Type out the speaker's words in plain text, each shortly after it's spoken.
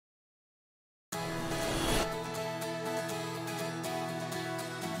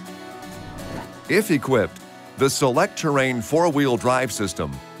If equipped, the Selec-Terrain four-wheel drive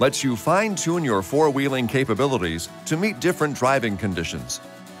system lets you fine-tune your four-wheeling capabilities to meet different driving conditions.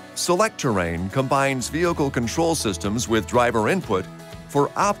 Selec-Terrain combines vehicle control systems with driver input for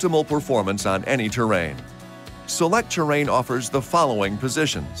optimal performance on any terrain. Selec-Terrain offers the following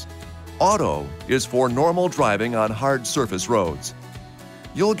positions. Auto is for normal driving on hard surface roads.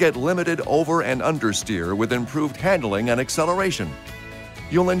 You'll get limited over and understeer with improved handling and acceleration.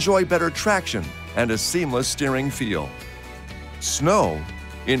 You'll enjoy better traction and a seamless steering feel. Snow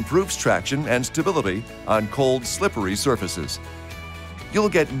improves traction and stability on cold, slippery surfaces. You'll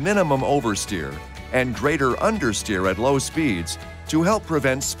get minimum oversteer and greater understeer at low speeds to help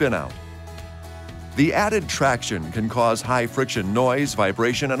prevent spin-out. The added traction can cause high friction noise,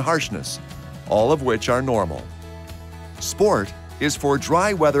 vibration, and harshness, all of which are normal. Sport is for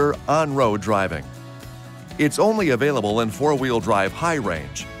dry weather on-road driving. It's only available in four-wheel drive high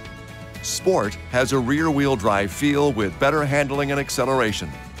range. Sport has a rear-wheel drive feel with better handling and acceleration.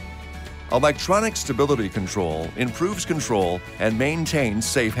 Electronic stability control improves control and maintains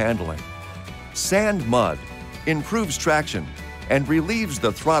safe handling. Sand mud improves traction and relieves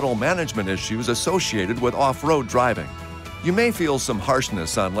the throttle management issues associated with off-road driving. You may feel some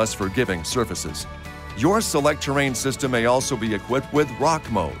harshness on less forgiving surfaces. Your Selec-Terrain system may also be equipped with Rock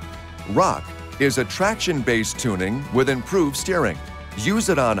mode. Rock is a traction-based tuning with improved steering. Use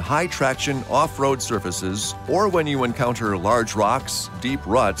it on high-traction off-road surfaces or when you encounter large rocks, deep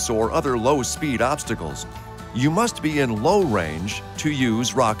ruts, or other low-speed obstacles. You must be in low range to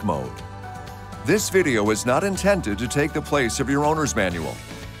use Rock mode. This video is not intended to take the place of your owner's manual.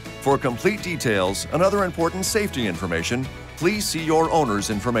 For complete details and other important safety information, please see your owner's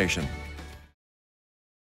information.